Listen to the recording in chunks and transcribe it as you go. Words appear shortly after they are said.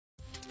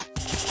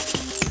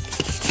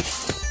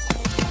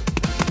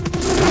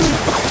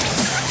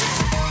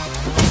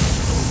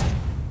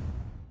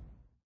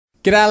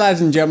G'day ladies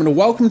and gentlemen,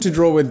 welcome to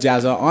Draw with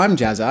Jazza. I'm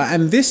Jazza,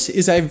 and this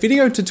is a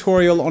video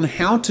tutorial on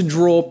how to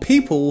draw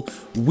people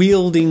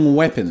wielding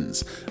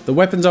weapons. The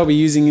weapons I'll be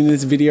using in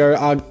this video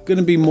are going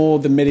to be more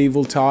the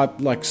medieval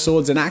type, like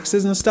swords and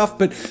axes and stuff,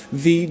 but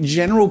the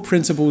general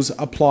principles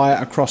apply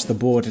across the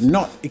board, and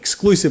not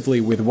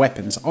exclusively with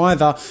weapons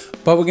either,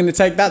 but we're going to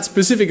take that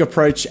specific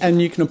approach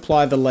and you can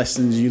apply the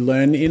lessons you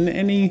learn in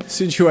any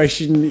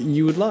situation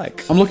you would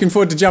like. I'm looking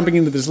forward to jumping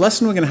into this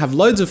lesson. We're going to have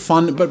loads of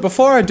fun, but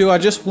before I do, I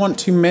just want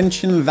to mention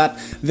that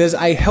there's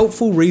a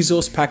helpful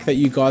resource pack that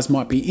you guys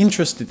might be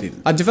interested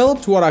in. I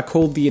developed what I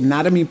call the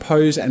Anatomy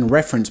Pose and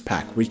Reference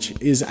Pack, which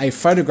is a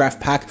photograph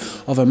pack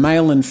of a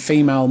male and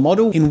female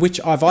model in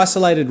which I've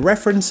isolated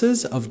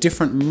references of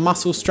different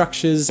muscle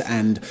structures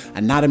and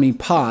anatomy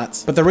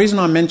parts. But the reason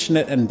I mention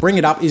it and bring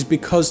it up is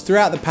because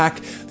throughout the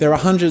pack there are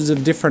hundreds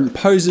of different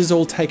poses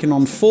all taken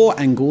on 4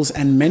 angles,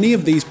 and many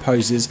of these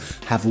poses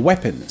have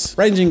weapons,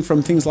 ranging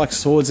from things like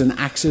swords and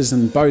axes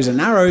and bows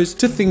and arrows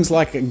to things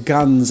like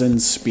guns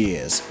and spears.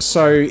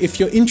 So if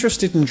you're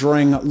interested in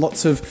drawing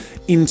lots of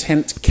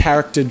intent,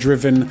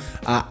 character-driven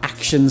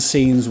action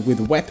scenes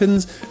with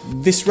weapons,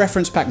 this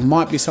reference pack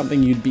might be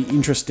something you'd be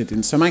interested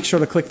in. So make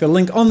sure to click the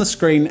link on the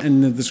screen and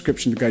in the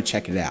description to go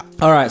check it out.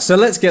 Alright, so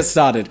let's get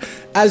started.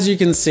 As you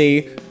can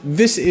see,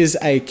 this is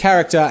a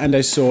character and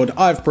a sword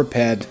I've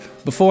prepared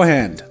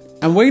beforehand.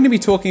 And we're going to be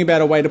talking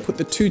about a way to put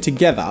the two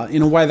together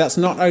in a way that's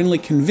not only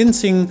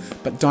convincing,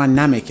 but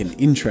dynamic and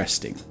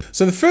interesting.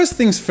 So the first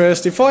things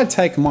first, if I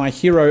take my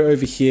hero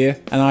over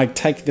here and I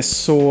take this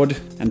sword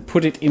and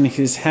put it in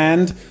his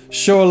hand,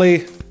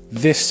 surely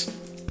this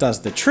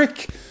does the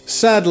trick.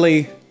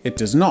 Sadly, it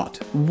does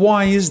not.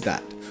 Why is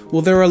that?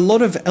 Well, there are a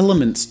lot of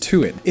elements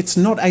to it. It's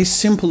not a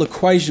simple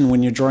equation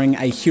when you're drawing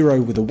a hero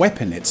with a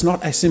weapon. It's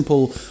not a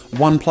simple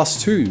 1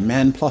 + 2,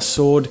 man plus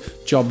sword,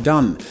 job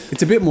done.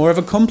 It's a bit more of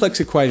a complex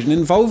equation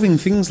involving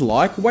things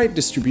like weight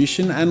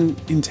distribution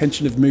and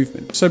intention of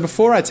movement. So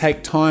before I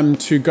take time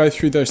to go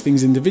through those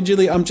things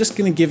individually, I'm just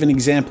going to give an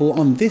example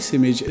on this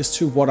image as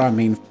to what I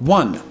mean.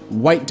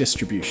 1. Weight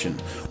distribution.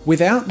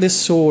 Without this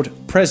sword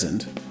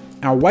present,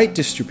 our weight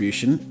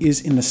distribution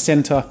is in the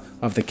center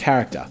of the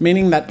character,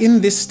 meaning that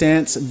in this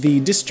stance, the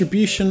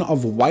distribution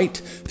of weight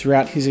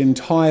throughout his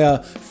entire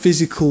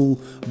physical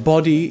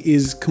body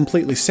is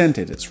completely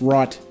centered. It's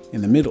right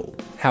in the middle.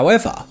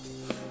 However,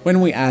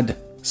 when we add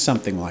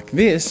something like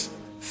this,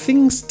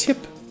 things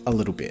tip a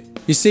little bit.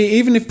 You see,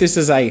 even if this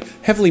is a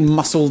heavily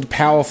muscled,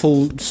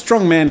 powerful,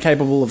 strong man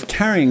capable of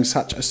carrying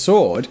such a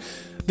sword,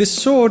 this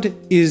sword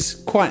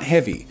is quite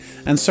heavy,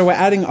 and so we're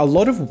adding a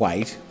lot of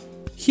weight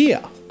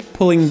here,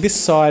 pulling this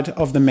side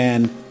of the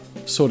man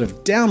sort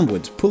of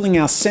downwards, pulling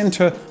our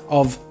center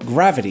of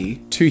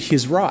gravity to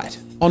his right.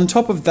 On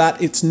top of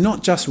that, it's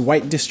not just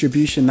weight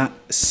distribution that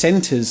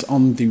centers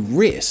on the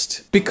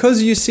wrist,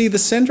 because you see the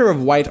center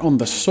of weight on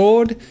the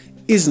sword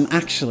isn't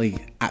actually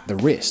at the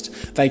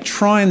wrist. They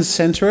try and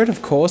center it,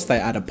 of course, they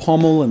add a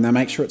pommel and they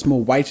make sure it's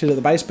more weighted at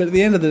the base, but at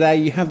the end of the day,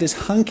 you have this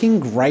hunking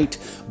great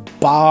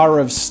bar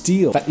of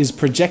steel that is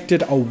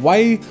projected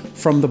away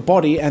from the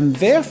body, and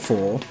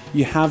therefore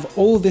you have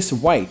all this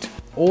weight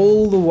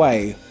all the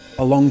way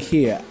along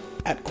here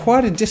at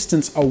quite a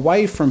distance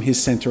away from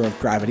his center of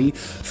gravity,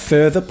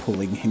 further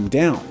pulling him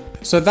down.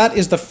 So that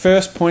is the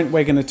first point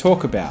we're going to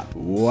talk about.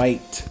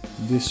 Weight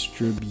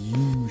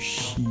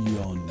distribution.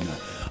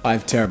 I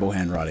have terrible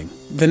handwriting.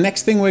 The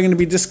next thing we're going to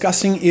be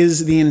discussing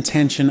is the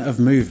intention of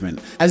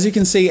movement. As you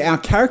can see, our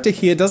character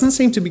here doesn't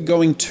seem to be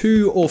going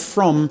to or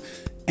from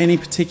any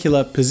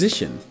particular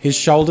position. His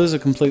shoulders are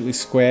completely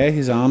square,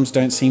 his arms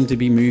don't seem to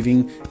be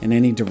moving in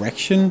any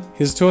direction.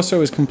 His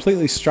torso is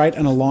completely straight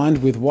and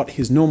aligned with what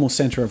his normal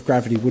center of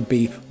gravity would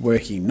be were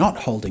he not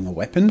holding a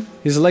weapon.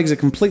 His legs are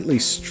completely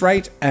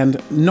straight and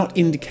not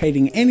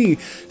indicating any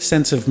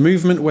sense of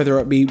movement, whether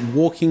it be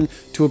walking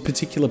to a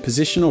particular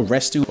position or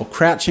resting or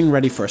crouching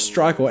ready for a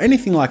strike or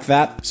anything like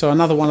that. So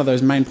another one of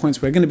those main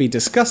points we're going to be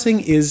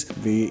discussing is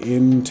the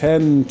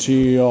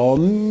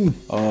intention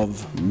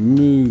of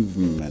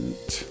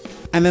movement.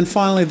 And then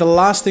finally, the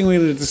last thing we're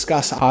going to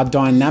discuss are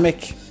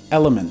dynamic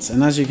elements.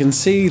 And as you can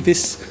see,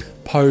 this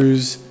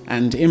pose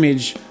and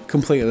image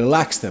completely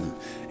lacks them.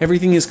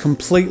 Everything is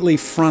completely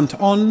front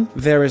on.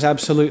 There is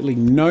absolutely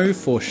no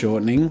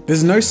foreshortening.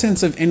 There's no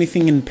sense of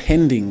anything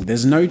impending.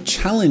 There's no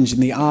challenge in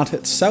the art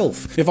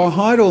itself. If I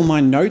hide all my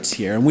notes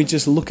here and we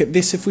just look at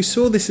this, if we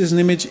saw this as an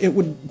image, it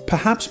would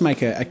perhaps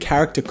make a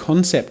character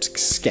concept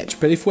sketch.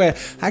 But if we're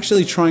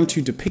actually trying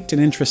to depict an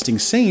interesting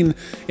scene,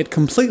 it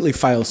completely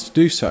fails to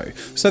do so.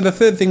 So the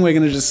third thing we're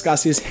going to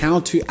discuss is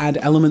how to add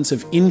elements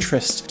of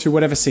interest to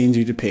whatever scenes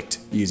you depict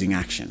using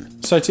action.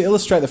 So to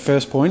illustrate the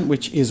first point,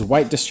 which is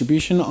weight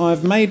distribution,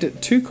 I've made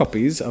 2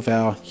 copies of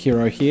our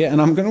hero here, and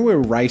I'm going to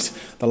erase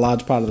the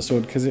large part of the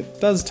sword because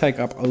it does take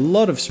up a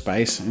lot of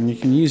space, and you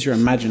can use your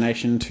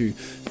imagination to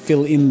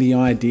fill in the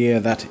idea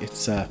that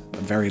it's a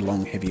very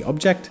long, heavy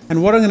object.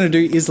 And what I'm going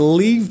to do is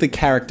leave the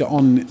character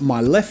on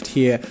my left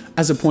here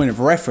as a point of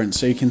reference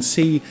so you can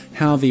see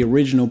how the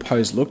original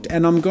pose looked,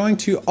 and I'm going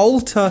to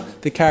alter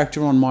the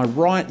character on my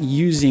right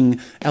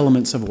using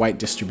elements of weight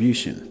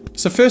distribution.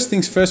 So first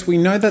things first, we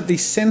know that the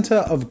center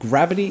of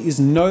gravity is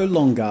no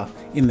longer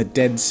in the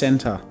dead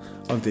center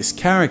of this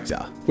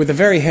character. With a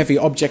very heavy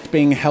object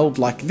being held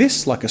like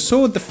this, like a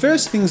sword, the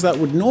first things that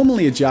would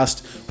normally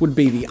adjust would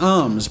be the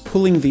arms,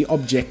 pulling the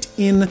object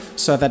in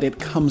so that it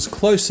comes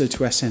closer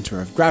to our center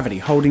of gravity,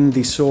 holding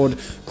the sword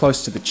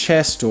close to the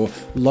chest or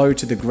low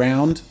to the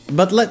ground.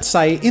 But let's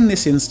say in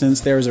this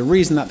instance, there is a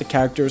reason that the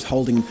character is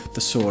holding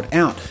the sword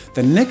out.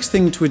 The next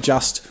thing to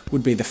adjust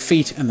would be the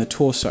feet and the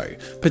torso,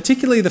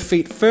 particularly the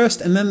feet first,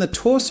 and then the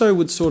torso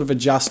would sort of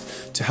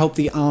adjust to help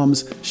the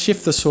arms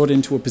shift the sword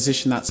into a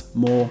position that's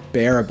more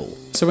bearable.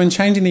 So when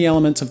changing the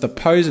elements of the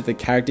pose of the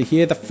character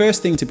here, the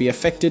first thing to be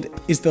affected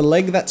is the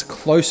leg that's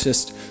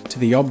closest to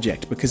the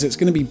object because it's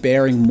going to be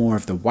bearing more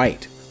of the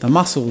weight. The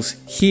muscles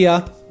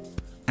here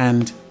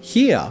and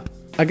here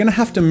are going to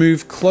have to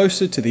move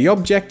closer to the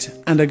object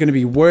and are going to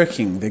be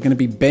working. They're going to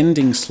be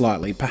bending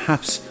slightly,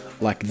 perhaps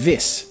like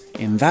this,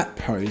 in that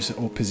pose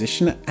or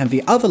position, and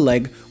the other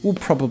leg will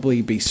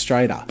probably be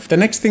straighter. The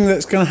next thing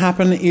that's going to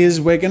happen is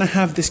we're going to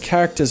have this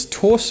character's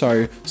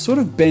torso sort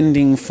of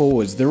bending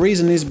forwards. The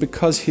reason is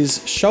because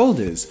his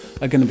shoulders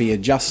are going to be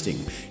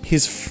adjusting.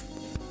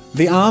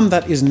 The arm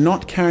that is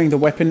not carrying the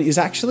weapon is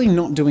actually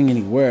not doing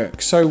any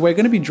work. So we're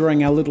going to be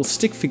drawing our little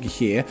stick figure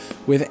here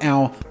with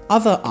our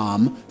other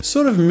arm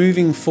sort of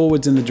moving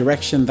forwards in the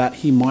direction that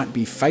he might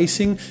be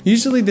facing.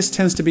 Usually this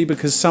tends to be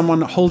because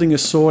someone holding a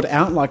sword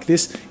out like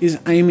this is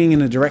aiming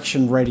in a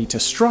direction ready to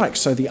strike.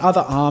 So the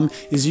other arm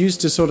is used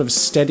to sort of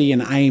steady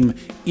and aim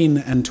in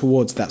and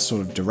towards that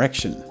sort of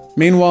direction.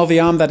 Meanwhile, the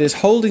arm that is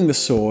holding the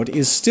sword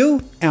is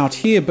still out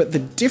here, but the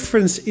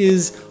difference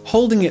is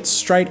holding it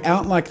straight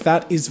out like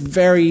that is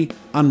very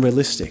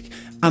unrealistic.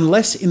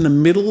 Unless in the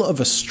middle of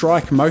a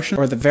strike motion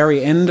or at the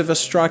very end of a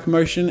strike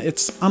motion,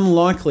 it's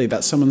unlikely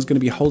that someone's going to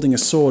be holding a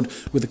sword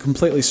with a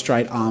completely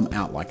straight arm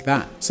out like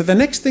that. So the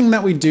next thing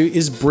that we do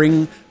is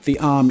bring the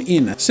arm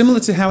in.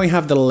 Similar to how we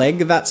have the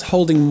leg that's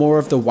holding more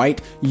of the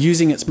weight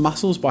using its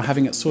muscles by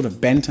having it sort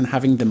of bent and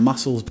having the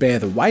muscles bear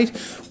the weight,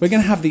 we're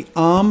going to have the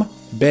arm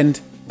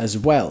bent as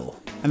well.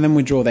 And then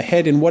we draw the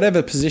head in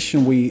whatever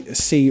position we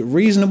see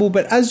reasonable,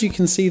 but as you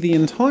can see, the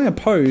entire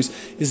pose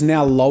is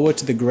now lower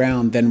to the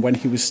ground than when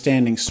he was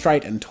standing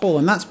straight and tall,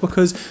 and that's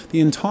because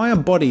the entire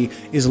body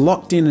is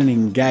locked in and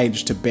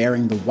engaged to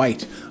bearing the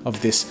weight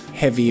of this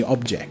heavy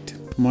object.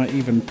 Might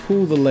even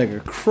pull the leg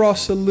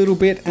across a little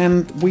bit,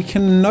 and we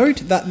can note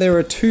that there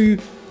are 2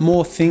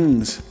 more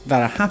things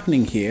that are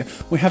happening here.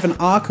 We have an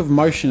arc of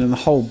motion in the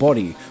whole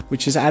body,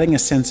 which is adding a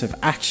sense of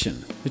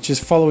action, which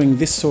is following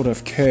this sort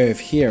of curve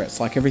here.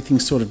 It's like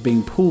everything's sort of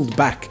being pulled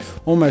back,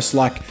 almost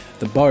like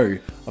the bow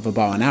of a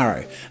bow and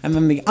arrow. And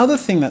then the other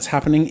thing that's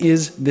happening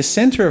is the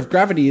center of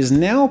gravity is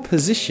now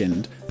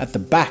positioned at the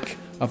back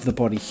of the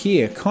body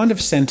here, kind of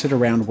centered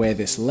around where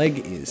this leg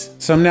is.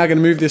 So I'm now going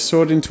to move this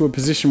sword into a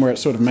position where it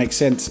sort of makes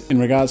sense in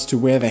regards to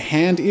where the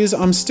hand is.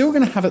 I'm still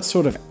going to have it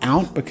sort of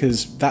out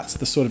because that's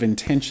the sort of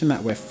intention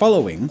that we're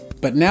following.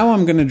 But now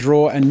I'm going to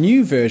draw a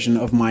new version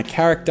of my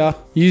character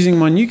using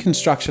my new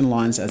construction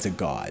lines as a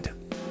guide.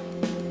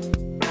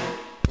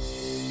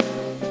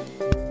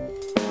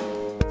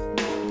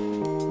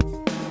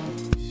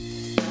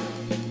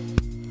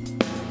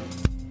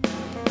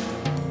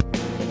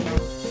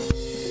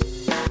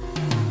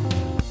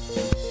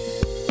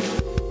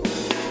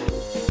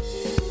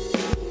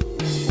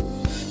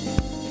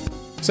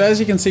 So as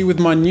you can see with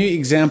my new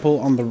example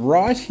on the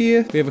right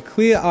here, we have a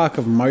clear arc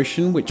of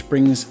motion which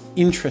brings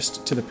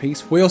interest to the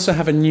piece. We also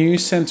have a new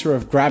center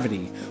of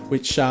gravity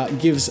which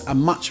gives a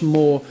much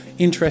more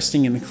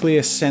interesting and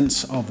clear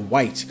sense of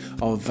weight,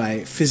 of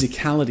a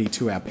physicality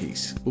to our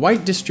piece.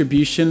 Weight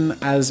distribution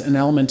as an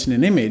element in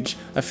an image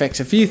affects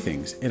a few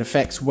things. It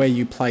affects where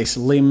you place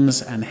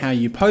limbs and how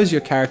you pose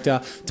your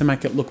character to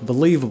make it look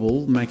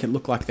believable, make it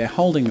look like they're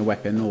holding a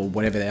weapon or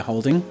whatever they're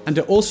holding. And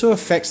it also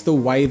affects the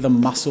way the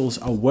muscles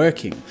are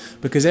working,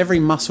 because every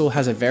muscle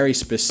has a very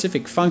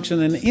specific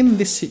function, and in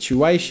this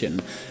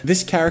situation,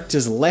 this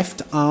character's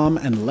left arm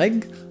and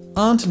leg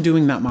aren't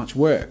doing that much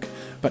work,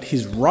 but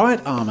his right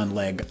arm and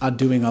leg are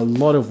doing a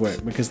lot of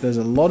work because there's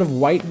a lot of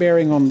weight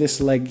bearing on this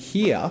leg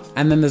here,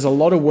 and then there's a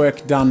lot of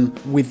work done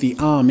with the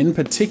arm, in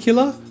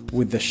particular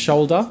with the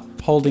shoulder,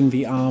 holding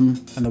the arm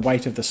and the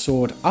weight of the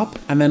sword up,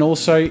 and then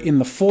also in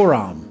the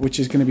forearm, which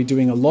is going to be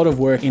doing a lot of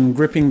work in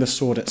gripping the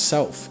sword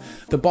itself.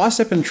 The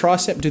bicep and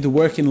tricep do the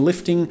work in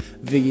lifting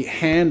the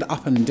hand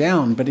up and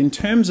down, but in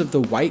terms of the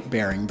weight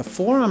bearing, the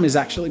forearm is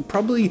actually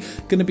probably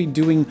going to be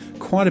doing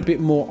quite a bit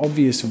more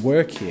obvious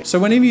work here. So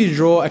whenever you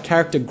draw a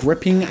character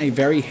gripping a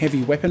very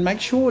heavy weapon, make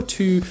sure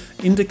to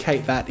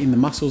indicate that in the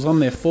muscles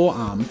on their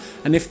forearm,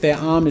 and if their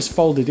arm is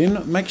folded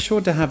in, make sure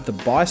to have the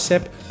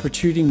bicep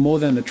protruding more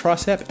than the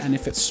tricep, and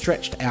if it's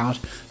stretched out,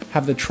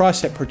 have the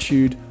tricep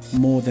protrude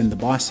more than the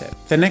bicep.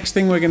 The next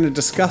thing we're going to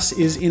discuss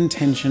is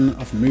intention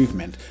of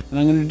movement, and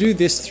I'm going to do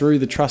this through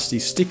the trusty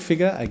stick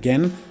figure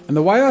again. And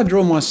the way I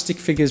draw my stick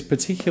figures,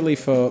 particularly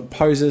for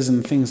poses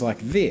and things like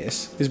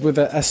this, is with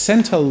a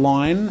center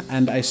line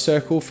and a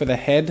circle for the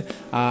head,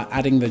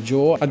 adding the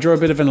jaw. I draw a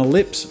bit of an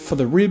ellipse for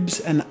the ribs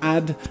and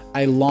add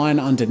a line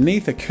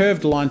underneath, a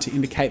curved line to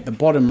indicate the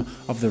bottom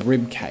of the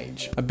rib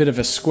cage. A bit of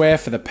a square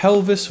for the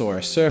pelvis, or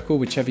a circle,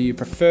 whichever you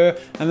prefer.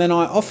 And then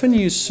I often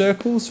use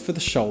circles for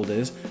the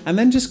shoulders, and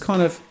then just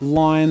kind of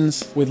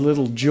lines with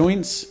little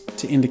joints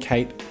to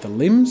indicate the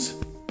limbs.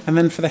 And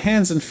then for the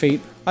hands and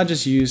feet, I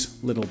just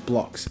use little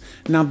blocks.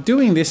 Now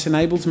doing this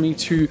enables me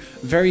to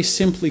very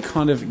simply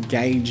kind of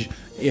gauge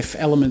if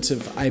elements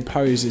of a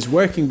pose is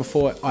working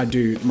before I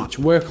do much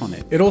work on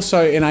it. It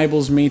also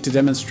enables me to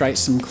demonstrate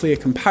some clear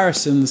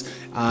comparisons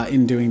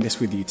in doing this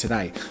with you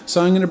today.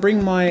 So I'm going to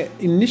bring my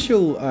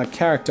initial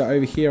character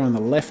over here on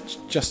the left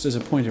just as a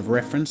point of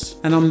reference,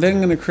 and I'm then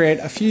going to create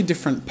a few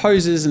different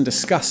poses and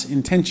discuss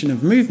intention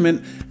of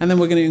movement, and then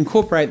we're going to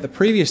incorporate the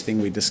previous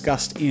thing we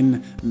discussed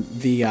in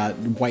the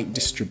weight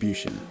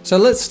distribution. So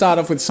let's start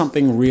off with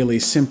something really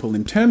simple.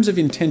 In terms of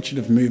intention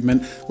of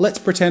movement, let's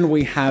pretend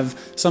we have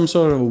some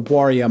sort of a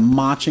warrior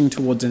marching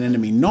towards an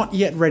enemy, not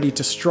yet ready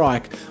to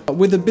strike, but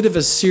with a bit of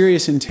a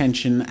serious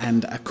intention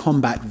and a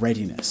combat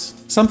readiness.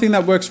 Something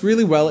that works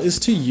really well is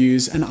to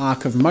use an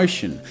arc of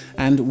motion,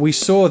 and we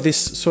saw this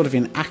sort of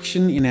in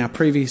action in our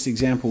previous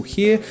example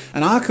here.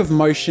 An arc of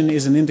motion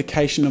is an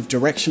indication of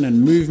direction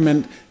and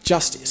movement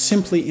just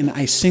simply in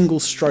a single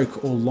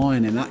stroke or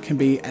line, and that can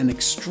be an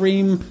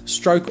extreme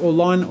stroke or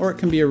line, or it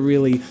can be a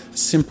really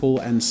simple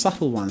and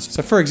subtle one.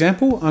 So for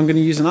example, I'm going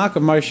to use an arc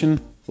of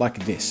motion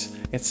like this.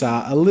 It's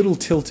a little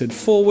tilted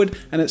forward,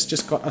 and it's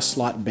just got a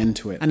slight bend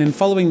to it. And in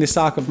following this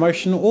arc of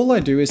motion, all I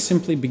do is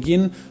simply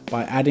begin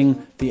by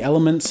adding the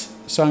elements.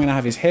 So I'm going to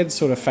have his head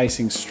sort of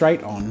facing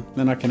straight on.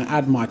 Then I can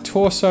add my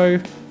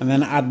torso, and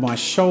then add my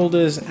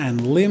shoulders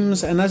and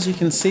limbs. And as you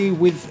can see,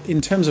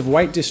 in terms of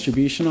weight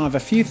distribution, I have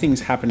a few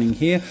things happening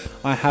here.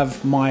 I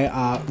have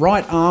my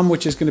right arm,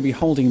 which is going to be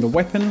holding the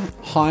weapon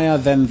higher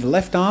than the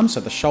left arm. So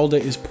the shoulder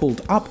is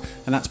pulled up,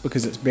 and that's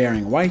because it's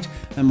bearing weight.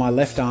 And my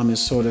left arm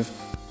is sort of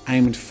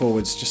aimed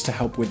forwards just to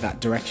help with that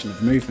direction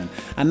of movement.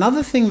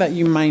 Another thing that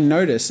you may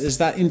notice is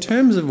that in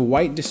terms of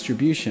weight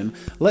distribution,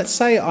 let's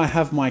say I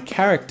have my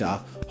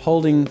character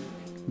holding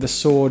the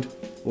sword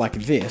like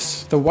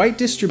this, the weight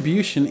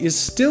distribution is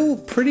still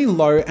pretty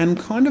low and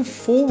kind of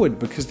forward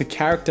because the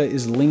character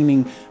is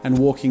leaning and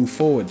walking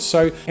forward.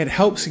 So it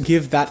helps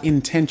give that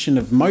intention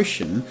of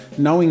motion,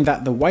 knowing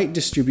that the weight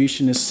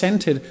distribution is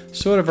centered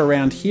sort of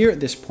around here at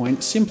this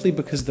point, simply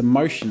because the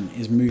motion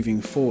is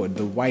moving forward.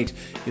 The weight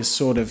is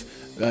sort of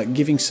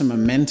giving some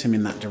momentum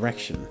in that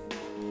direction.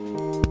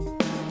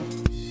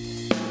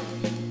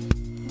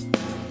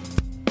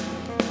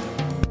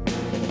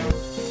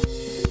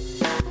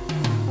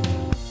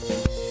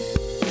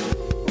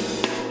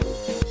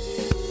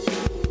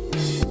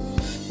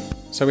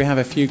 So we have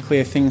a few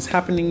clear things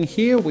happening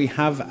here. We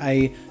have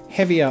a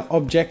heavier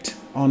object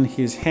on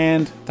his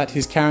hand that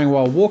he's carrying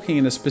while walking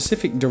in a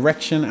specific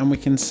direction, and we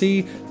can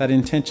see that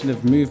intention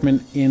of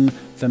movement in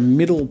the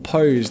middle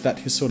pose that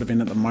he's sort of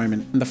in at the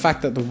moment, and the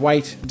fact that the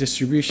weight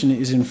distribution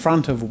is in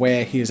front of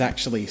where he is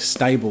actually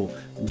stable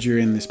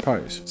during this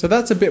pose. So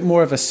that's a bit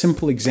more of a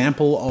simple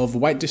example of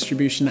weight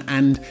distribution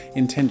and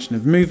intention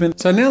of movement.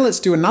 So now let's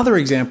do another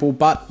example,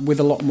 but with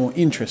a lot more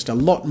interest, a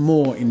lot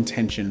more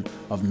intention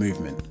of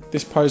movement.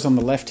 This pose on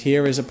the left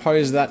here is a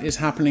pose that is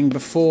happening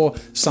before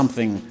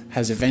something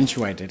has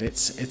eventuated.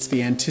 It's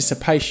the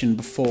anticipation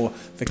before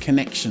the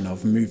connection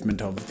of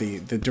movement, of the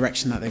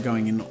direction that they're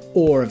going in,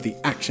 or of the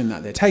action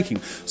that they're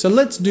taking. So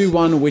let's do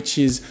one which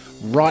is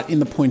right in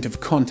the point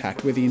of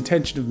contact, where the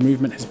intention of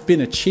movement has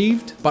been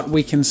achieved, but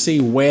we can see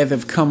where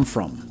they've come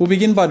from. We'll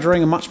begin by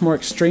drawing a much more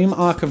extreme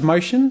arc of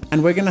motion,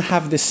 and we're going to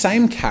have the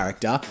same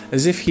character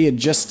as if he had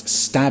just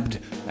stabbed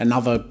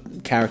another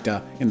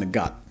character in the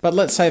gut. But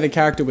let's say the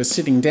character was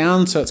sitting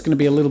down, so it's going to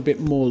be a little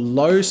bit more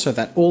low so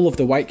that all of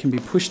the weight can be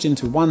pushed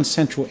into one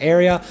central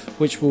area,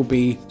 which will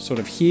be sort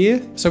of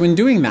here. So in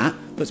doing that,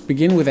 let's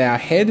begin with our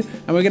head,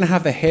 and we're going to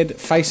have the head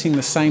facing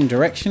the same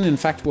direction. In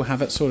fact, we'll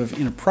have it sort of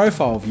in a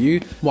profile view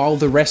while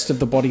the rest of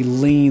the body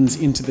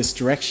leans into this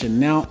direction.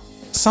 Now,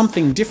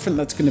 something different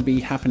that's going to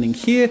be happening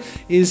here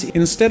is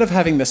instead of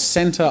having the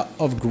center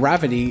of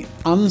gravity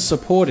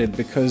unsupported,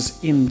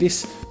 because in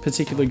this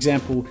particular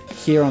example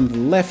here on the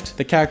left,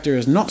 the character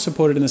is not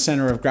supported in the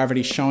center of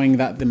gravity, showing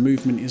that the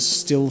movement is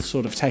still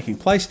sort of taking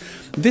place.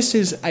 This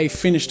is a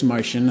finished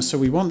motion, so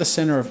we want the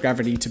center of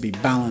gravity to be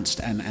balanced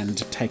and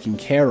taken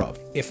care of.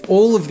 if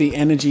all of the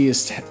energy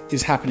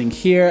is happening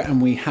here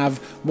and we have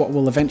what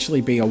will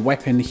eventually be a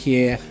weapon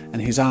here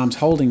and his arms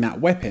holding that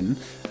weapon,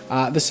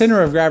 the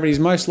center of gravity is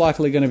most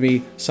likely going to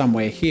be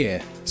somewhere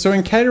here. So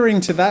in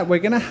catering to that, we're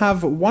going to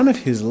have one of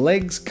his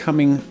legs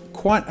coming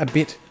quite a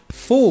bit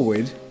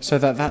forward so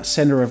that that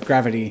center of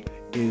gravity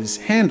is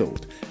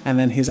handled. And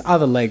then his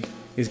other leg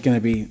is going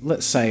to be,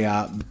 let's say,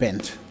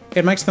 bent.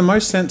 It makes the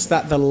most sense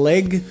that the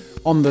leg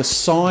on the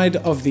side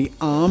of the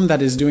arm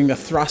that is doing the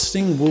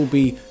thrusting will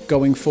be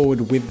going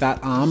forward with that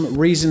arm.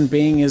 Reason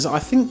being is I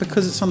think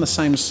because it's on the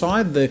same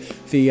side, the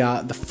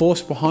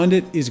force behind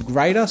it is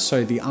greater,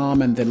 so the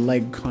arm and the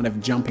leg kind of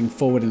jumping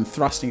forward and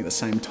thrusting at the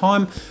same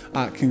time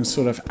can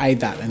sort of aid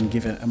that and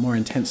give it a more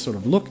intense sort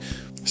of look.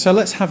 So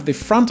let's have the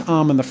front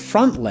arm and the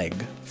front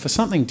leg for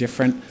something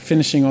different,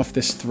 finishing off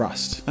this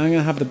thrust. And I'm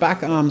going to have the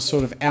back arm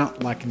sort of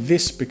out like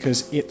this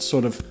because it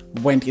sort of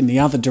went in the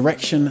other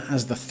direction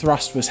as the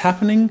thrust was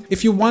happening.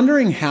 If you're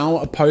wondering how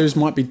a pose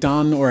might be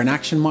done or an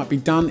action might be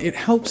done, it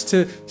helps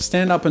to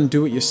stand up and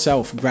do it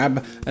yourself.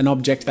 Grab an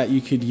object that you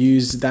could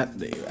use that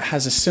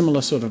has a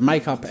similar sort of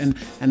makeup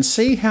and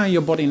see how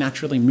your body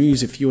naturally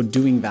moves if you're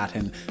doing that,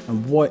 and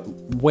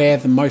where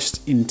the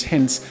most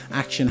intense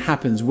action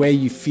happens, where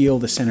you feel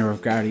the center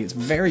of gravity. It's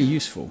very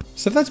useful.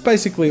 So that's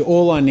basically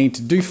all I need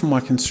to do for my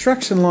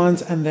construction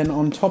lines, and then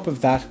on top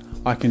of that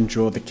I can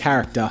draw the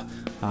character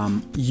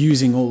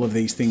using all of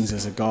these things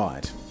as a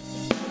guide.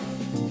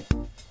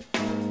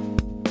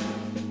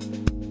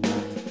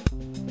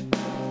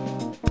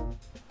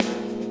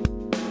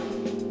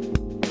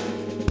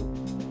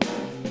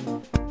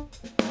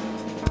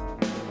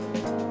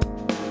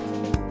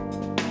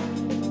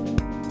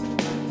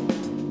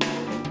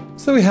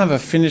 So we have a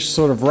finished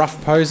sort of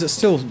rough pose. It's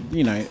still,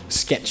 you know,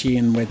 sketchy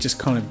and we're just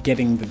kind of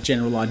getting the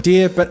general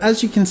idea. But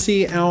as you can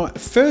see, our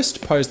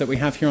first pose that we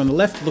have here on the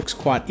left looks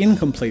quite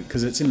incomplete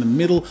because it's in the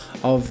middle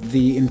of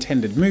the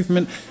intended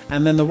movement.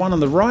 And then the one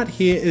on the right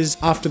here is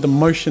after the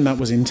motion that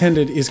was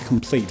intended is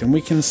complete. And we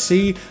can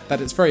see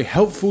that it's very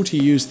helpful to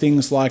use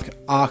things like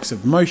arcs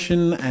of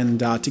motion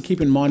and to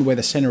keep in mind where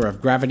the center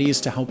of gravity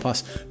is to help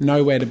us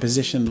know where to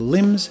position the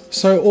limbs.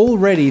 So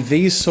already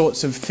these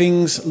sorts of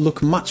things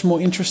look much more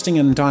interesting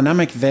and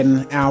dynamic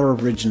than our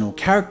original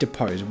character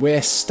pose.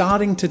 We're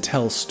starting to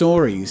tell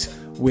stories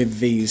with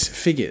these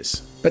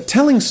figures. But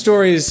telling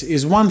stories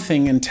is one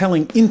thing and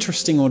telling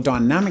interesting or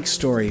dynamic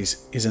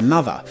stories is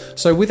another.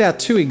 So with our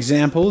two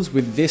examples,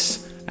 with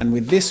this and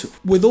with this,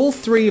 with all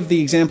three of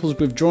the examples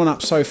we've drawn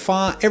up so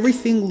far,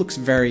 everything looks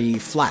very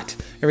flat.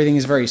 Everything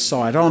is very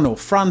side on or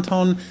front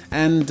on,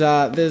 and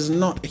there's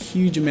not a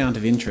huge amount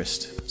of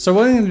interest. So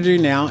what I'm going to do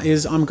now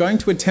is I'm going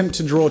to attempt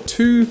to draw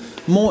two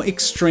more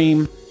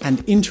extreme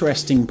and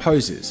interesting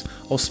poses.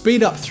 I'll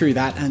speed up through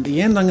that, and at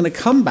the end I'm going to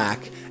come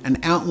back and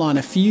outline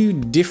a few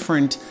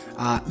different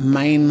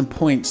main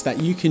points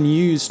that you can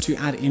use to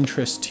add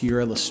interest to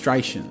your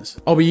illustrations.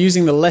 I'll be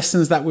using the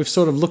lessons that we've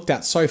sort of looked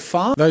at so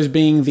far, those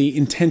being the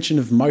intention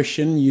of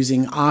motion,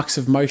 using arcs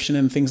of motion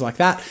and things like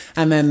that,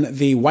 and then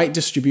the weight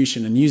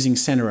distribution and using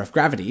center of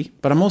gravity.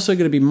 But I'm also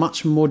going to be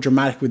much more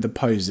dramatic with the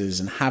poses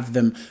and have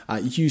them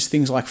use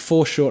things like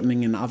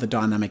foreshortening and other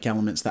dynamic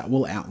elements that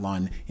we'll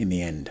outline in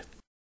the end.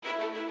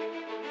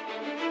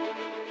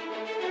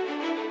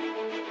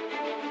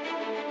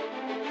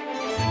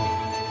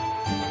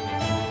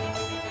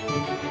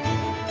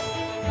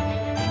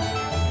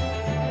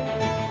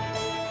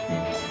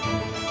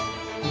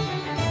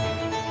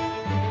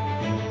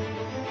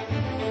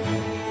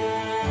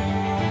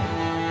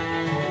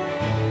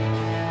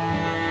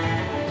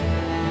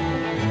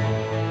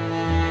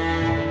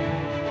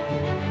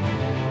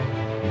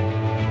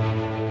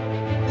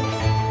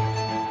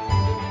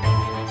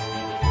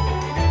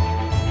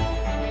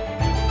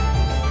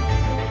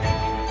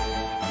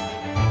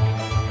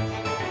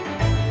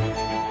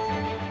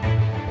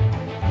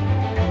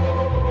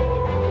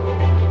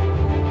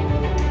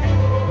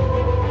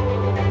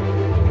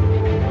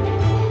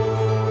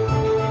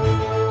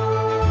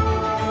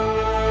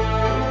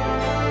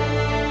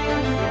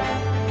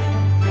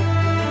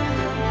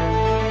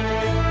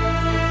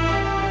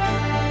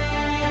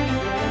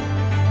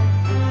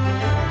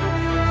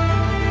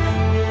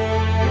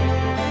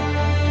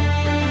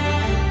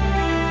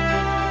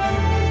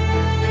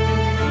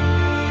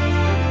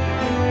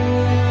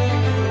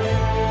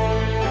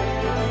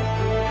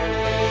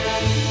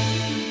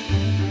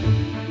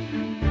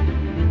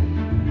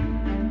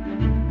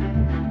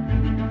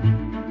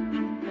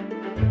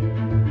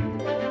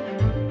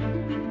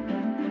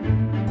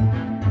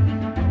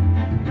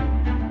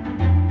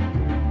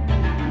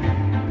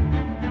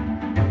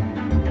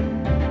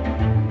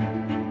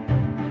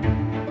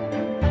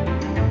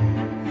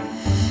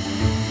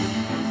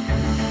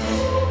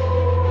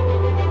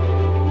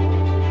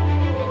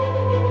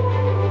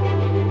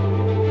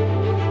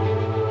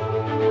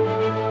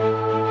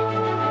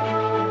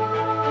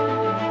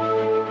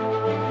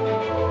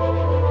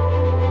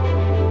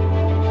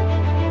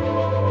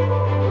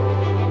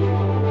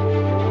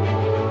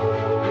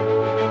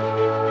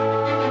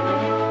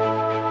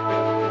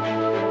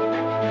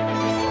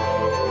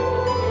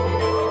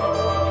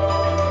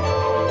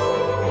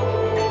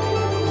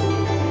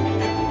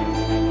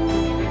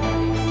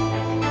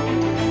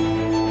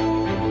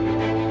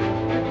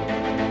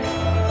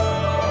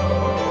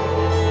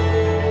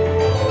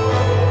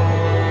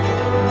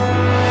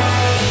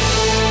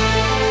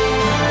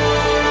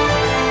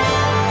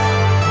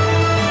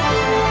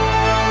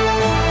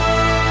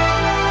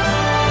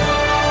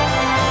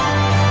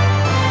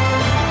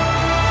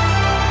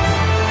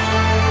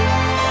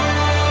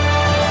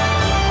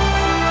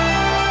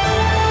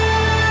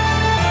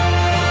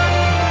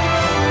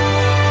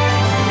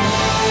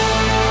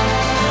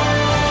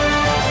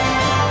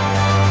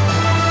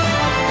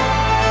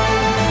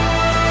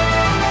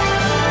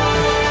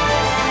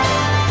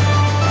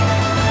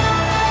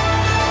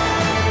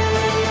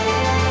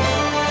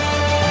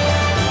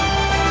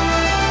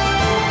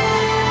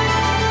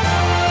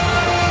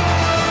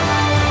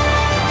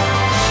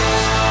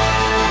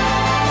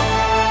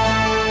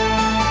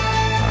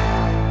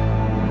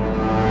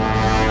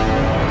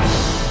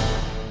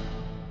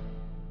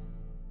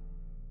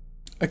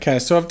 Okay,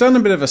 so I've done a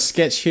bit of a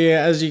sketch here.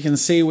 As you can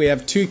see, we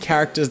have two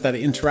characters that are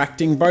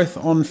interacting both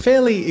on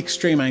fairly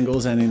extreme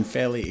angles and in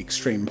fairly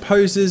extreme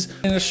poses.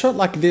 In a shot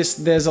like this,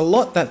 there's a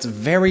lot that's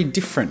very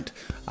different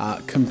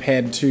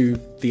compared to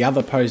the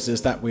other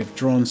poses that we've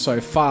drawn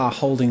so far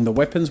holding the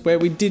weapons, where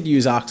we did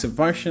use arcs of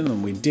motion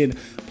and we did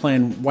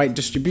plan weight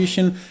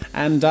distribution.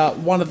 And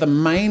one of the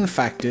main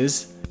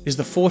factors is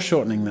the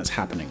foreshortening that's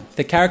happening.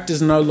 The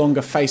character's no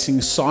longer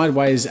facing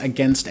sideways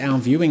against our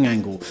viewing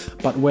angle,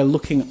 but we're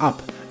looking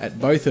up at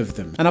both of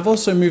them. And I've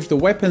also moved the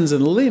weapons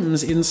and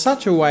limbs in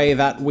such a way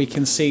that we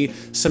can see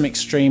some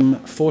extreme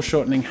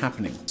foreshortening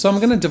happening. So I'm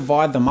going to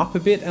divide them up a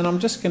bit, and I'm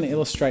just going to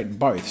illustrate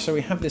both. So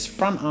we have this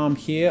front arm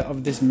here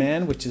of this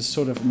man, which is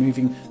sort of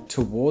moving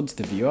towards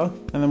the viewer.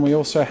 And then we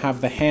also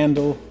have the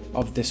handle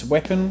of this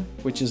weapon,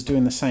 which is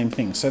doing the same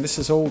thing. So this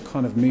is all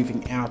kind of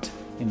moving out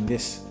in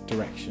this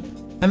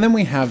direction. And then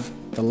we have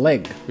the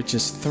leg, which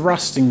is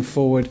thrusting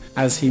forward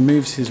as he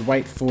moves his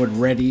weight forward,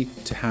 ready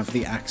to have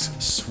the axe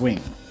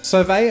swing.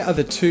 So they are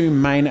the two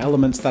main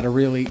elements that are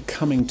really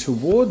coming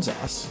towards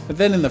us. But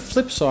then in the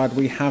flip side,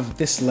 we have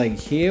this leg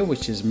here,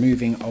 which is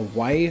moving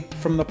away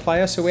from the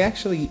player. So we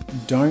actually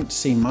don't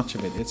see much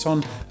of it. It's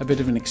on a bit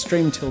of an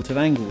extreme tilted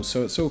angle.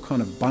 So it's all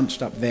kind of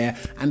bunched up there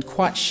and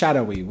quite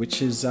shadowy,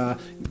 which is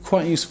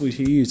quite useful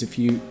to use if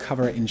you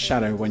cover it in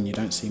shadow when you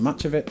don't see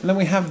much of it. And then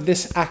we have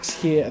this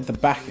axe here at the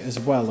back as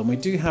well. And we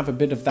do have a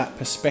bit of that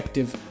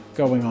perspective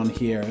going on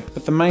here,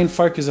 but the main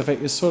focus of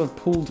it is sort of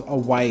pulled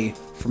away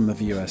from the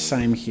viewer.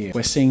 Same here,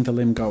 we're seeing the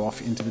limb go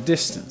off into the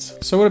distance.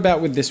 So what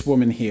about with this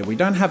woman here? We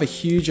don't have a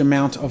huge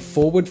amount of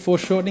forward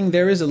foreshortening.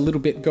 There is a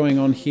little bit going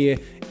on here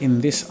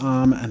in this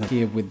arm and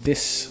here with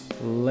this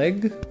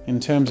leg in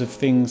terms of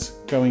things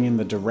going in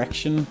the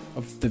direction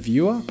of the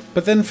viewer.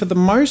 But then for the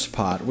most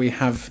part, we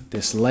have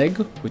this leg,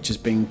 which is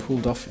being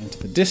pulled off into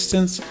the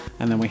distance.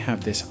 And then we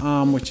have this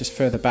arm, which is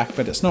further back,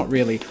 but it's not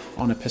really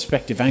on a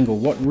perspective angle.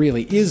 What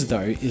really is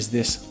though, is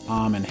this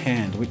arm and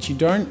hand, which you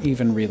don't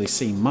even really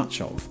see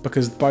much of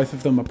because both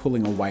of them are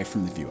pulling away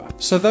from the viewer.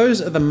 So those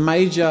are the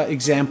major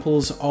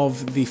examples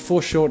of the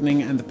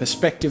foreshortening and the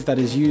perspective that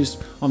is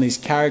used on these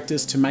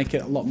characters to make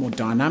it a lot more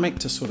dynamic,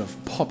 to sort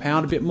of pop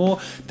out a bit more.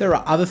 There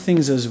are other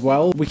things as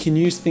well. We can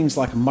use things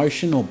like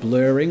motion or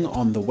blurring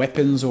on the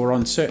weapons or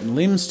on certain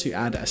limbs to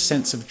add a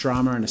sense of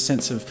drama and a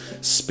sense of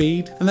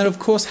speed. And then of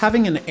course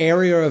having an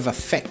area of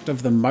effect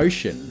of the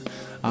motion.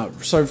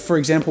 So for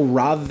example,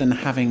 rather than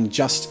having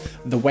just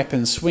the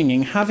weapon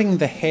swinging, having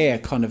the hair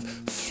kind of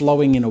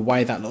flowing in a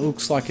way that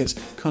looks like it's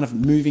kind of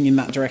moving in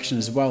that direction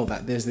as well,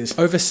 that there's this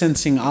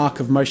oversensing arc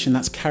of motion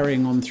that's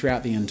carrying on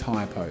throughout the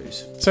entire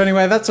pose. So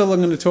anyway, that's all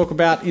I'm going to talk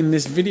about in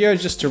this video.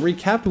 Just to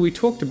recap, we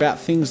talked about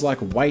things like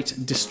weight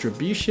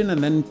distribution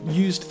and then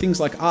used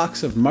things like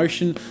arcs of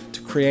motion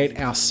to create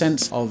our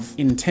sense of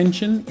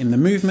intention in the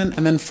movement.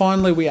 And then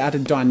finally, we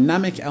added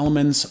dynamic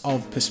elements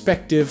of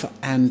perspective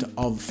and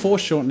of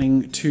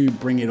foreshortening to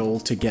bring it all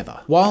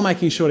together, while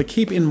making sure to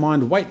keep in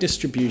mind weight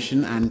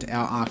distribution and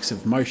our arcs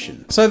of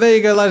motion. So there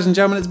you go, ladies and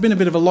gentlemen. It's been a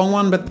bit of a long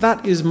one, but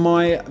that is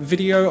my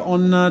video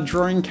on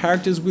drawing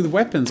characters with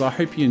weapons. I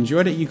hope you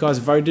enjoyed it. You guys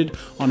voted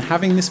on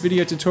having this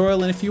video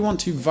tutorial, and if you want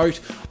to vote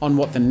on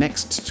what the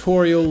next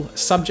tutorial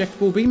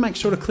subject will be, make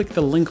sure to click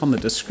the link on the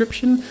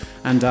description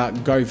and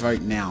go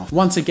vote now.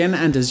 Once again,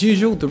 and as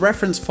usual, the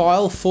reference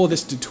file for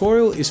this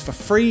tutorial is for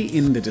free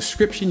in the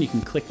description. You can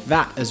click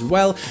that as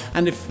well.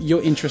 And if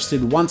you're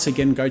interested, once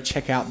again, go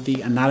check out the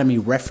anatomy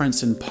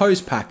reference and pose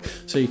pack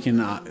so you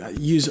can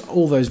use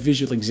all those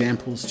visual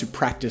examples to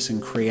practice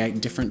and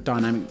create different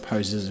dynamic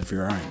poses of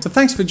your own. So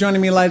thanks for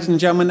joining me, ladies and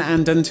gentlemen,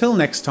 and until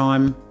next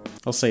time,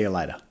 I'll see you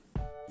later.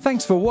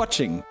 Thanks for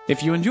watching.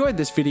 If you enjoyed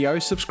this video,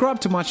 subscribe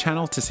to my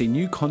channel to see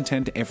new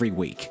content every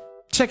week.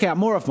 Check out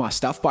more of my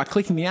stuff by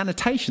clicking the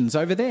annotations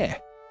over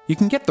there. You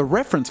can get the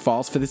reference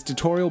files for this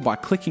tutorial by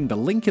clicking the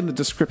link in the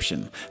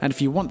description, and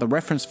if you want the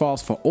reference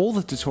files for all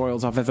the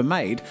tutorials I've ever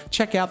made,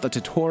 check out the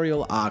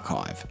tutorial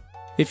archive.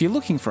 If you're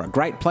looking for a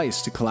great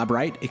place to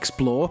collaborate,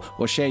 explore,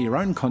 or share your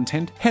own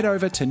content, head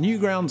over to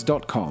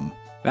newgrounds.com.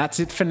 That's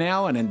it for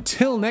now, and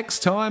until next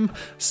time,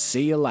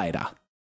 see you later.